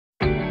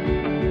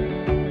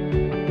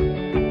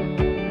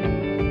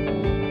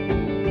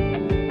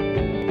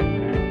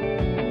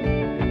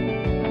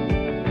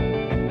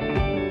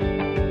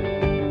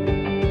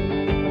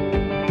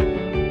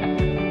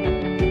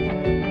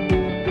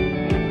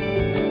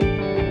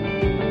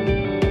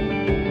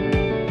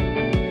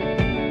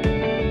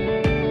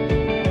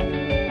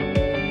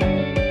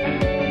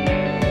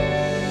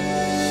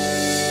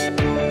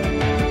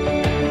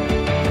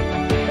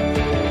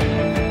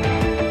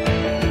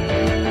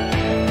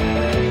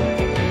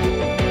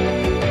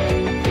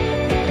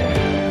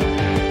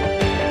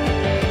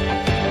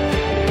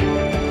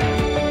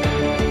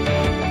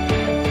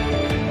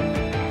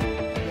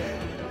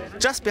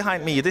just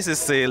behind me, this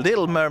is the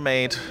Little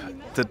Mermaid,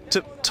 the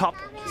top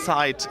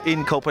site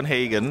in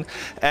Copenhagen,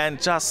 and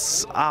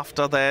just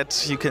after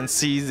that you can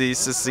see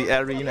this is the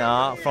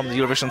arena from the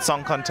Eurovision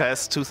Song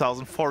Contest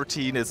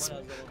 2014. It's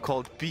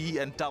called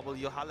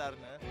B&W Hallerne.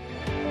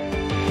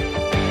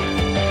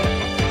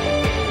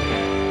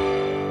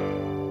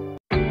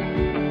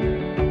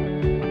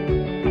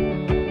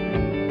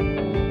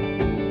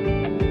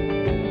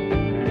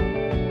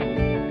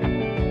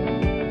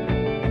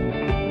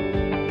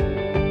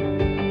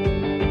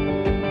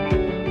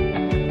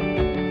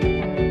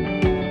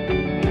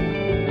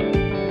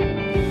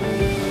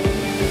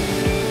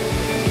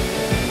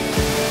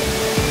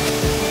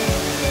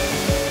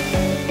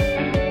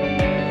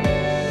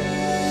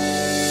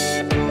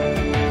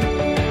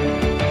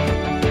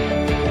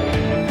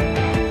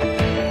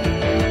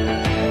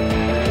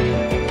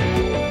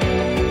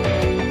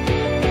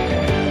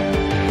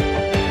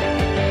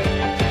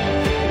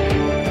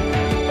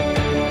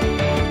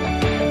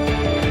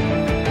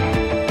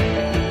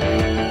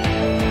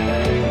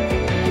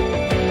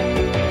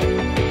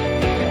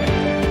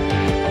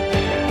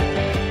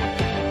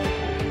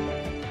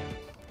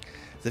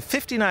 The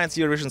 59th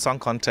Eurovision Song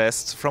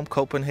Contest from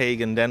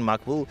Copenhagen,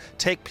 Denmark will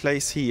take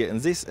place here in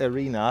this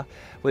arena.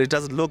 Well, it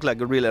doesn't look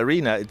like a real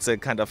arena, it's a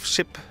kind of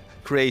ship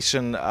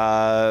creation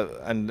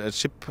and a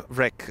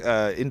shipwreck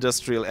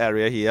industrial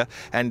area here,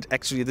 and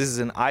actually this is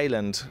an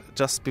island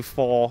just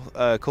before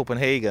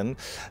Copenhagen,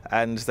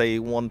 and they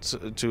want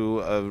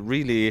to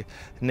really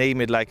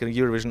name it like a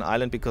Eurovision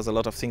island because a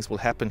lot of things will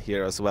happen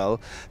here as well.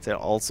 There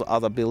are also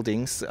other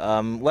buildings.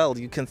 Well,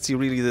 you can see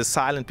really the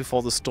silent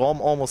before the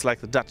storm, almost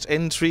like the Dutch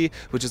entry,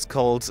 which is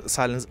called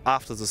Silence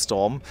After the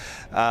Storm.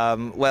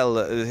 Well,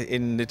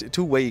 in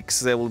 2 weeks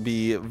there will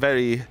be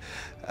very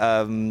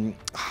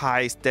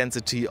high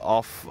density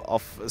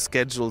of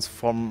schedules,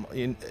 from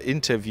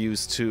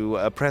interviews to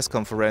press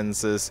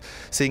conferences.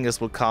 Singers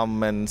will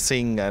come and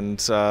sing, and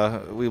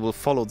we will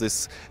follow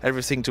this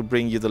everything to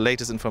bring you the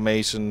latest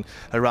information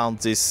around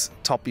this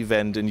top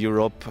event in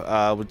Europe,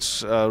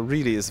 which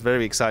really is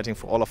very exciting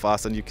for all of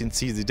us. And you can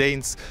see the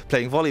Danes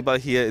playing volleyball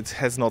here. It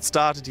has not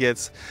started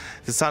yet.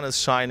 The sun is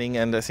shining,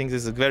 and I think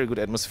this is a very good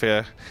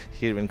atmosphere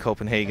here in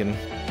Copenhagen.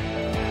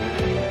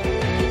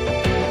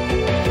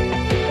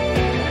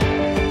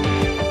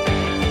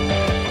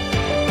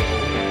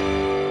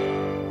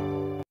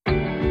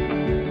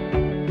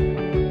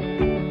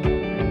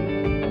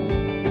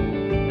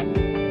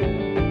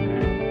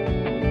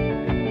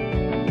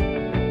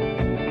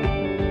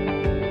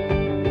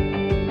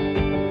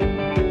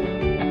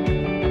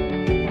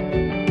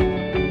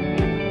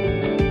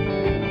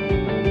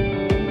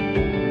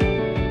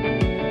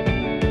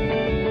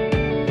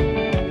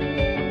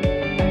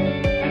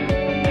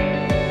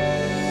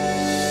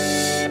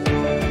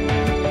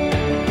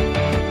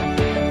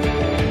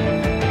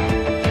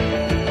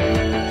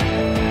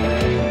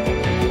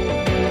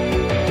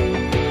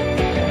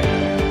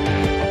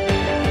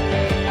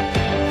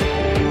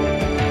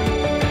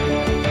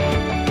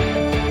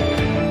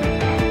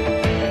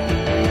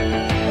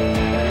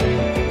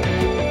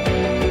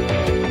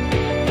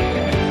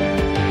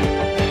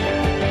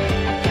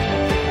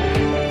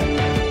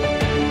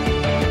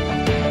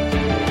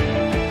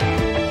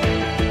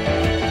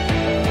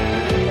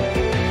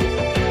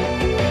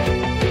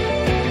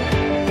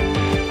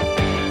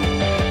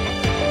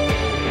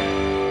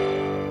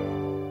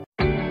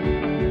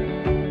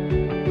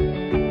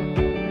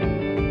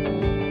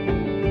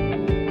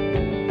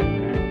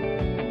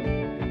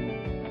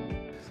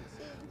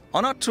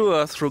 On our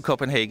tour through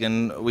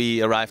Copenhagen,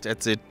 we arrived at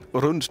the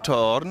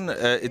Rundtårn.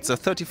 It's a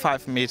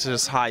 35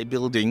 meters high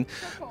building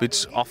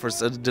which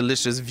offers a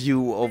delicious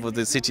view over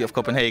the city of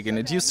Copenhagen.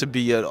 It used to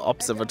be an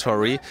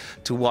observatory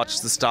to watch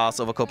the stars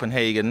over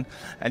Copenhagen,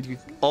 and you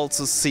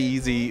also see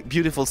the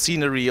beautiful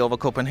scenery over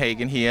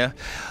Copenhagen here,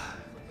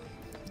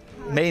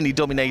 mainly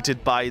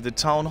dominated by the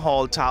town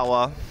hall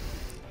tower,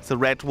 the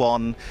red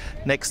one,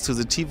 next to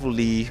the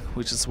Tivoli,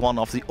 which is one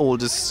of the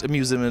oldest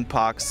amusement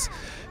parks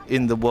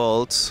in the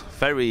world.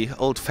 Very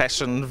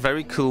old-fashioned,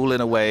 very cool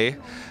in a way,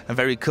 and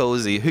very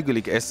cozy,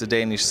 hyggelig as the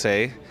Danish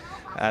say.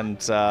 And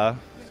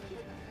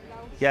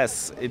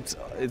yes, it's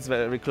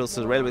very close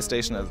to the railway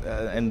station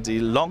and the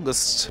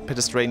longest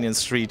pedestrian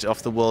street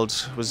of the world,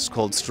 which is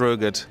called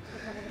Strøget.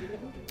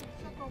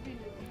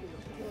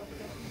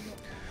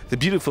 The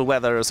beautiful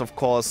weather is, of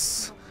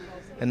course,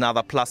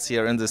 another plus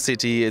here in the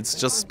city. It's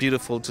just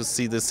beautiful to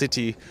see the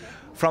city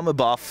from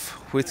above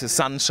with the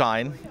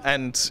sunshine,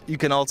 and you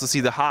can also see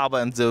the harbor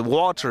and the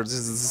water. This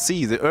is the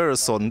sea, the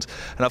Øresund,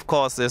 and of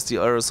course there's the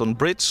Øresund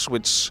Bridge,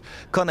 which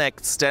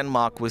connects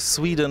Denmark with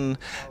Sweden,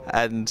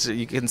 and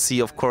you can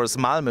see, of course,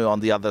 Malmö on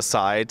the other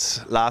side,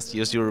 last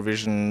year's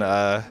Eurovision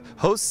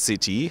host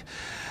city.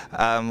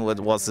 It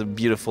was a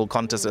beautiful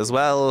contest as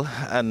well,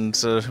 and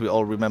we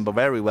all remember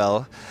very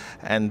well.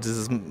 And this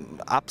is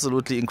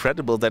absolutely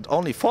incredible that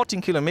only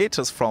 14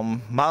 kilometers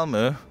from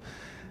Malmö,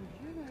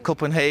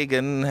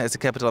 Copenhagen, as the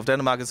capital of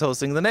Denmark, is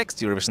hosting the next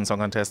Eurovision Song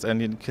Contest.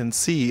 And you can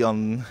see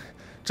on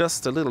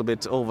just a little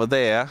bit over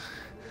there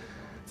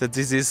that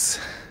this is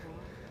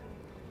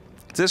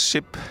this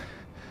ship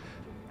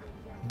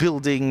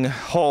building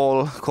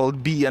hall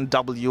called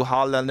B&W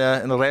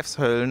Harlande in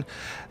Refshöllen,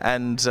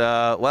 and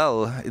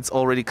well, it's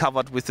already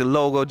covered with the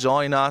logo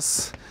 "Join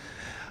Us."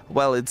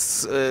 Well,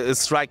 it's a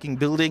striking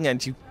building,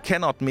 and you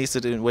cannot miss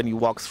it when you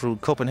walk through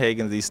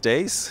Copenhagen these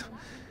days.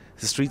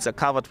 The streets are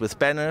covered with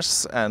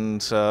banners,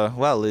 and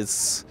well,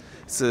 it's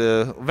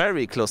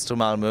very close to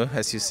Malmö,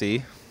 as you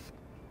see.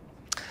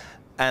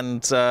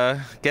 And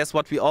guess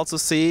what we also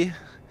see?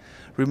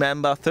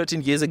 Remember,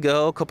 13 years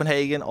ago,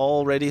 Copenhagen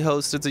already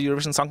hosted the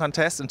Eurovision Song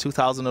Contest in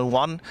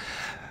 2001.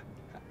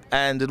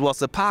 And it was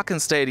the Parken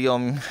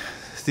Stadium,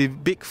 the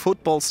big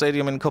football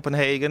stadium in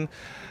Copenhagen,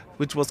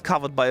 which was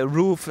covered by a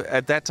roof.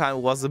 At that time,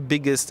 it was the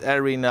biggest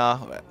arena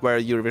where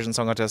Eurovision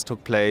Song Contest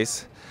took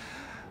place.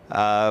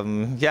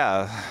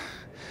 Yeah,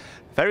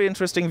 very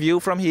interesting view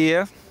from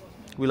here.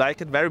 We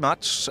like it very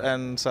much,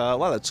 and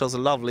well, it shows a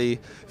lovely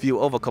view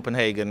over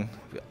Copenhagen.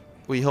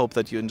 We hope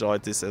that you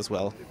enjoyed this as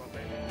well.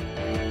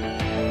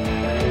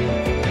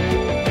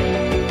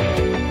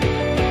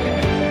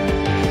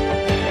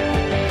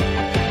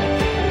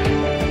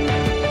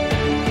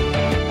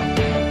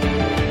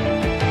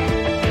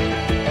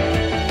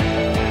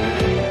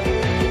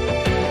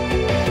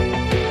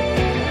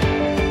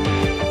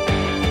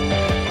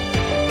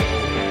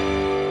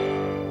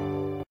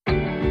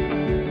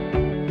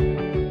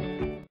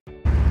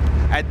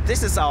 And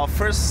this is our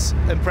first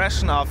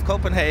impression of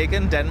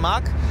Copenhagen,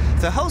 Denmark,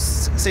 the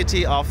host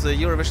city of the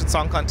Eurovision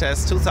Song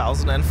Contest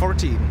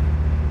 2014.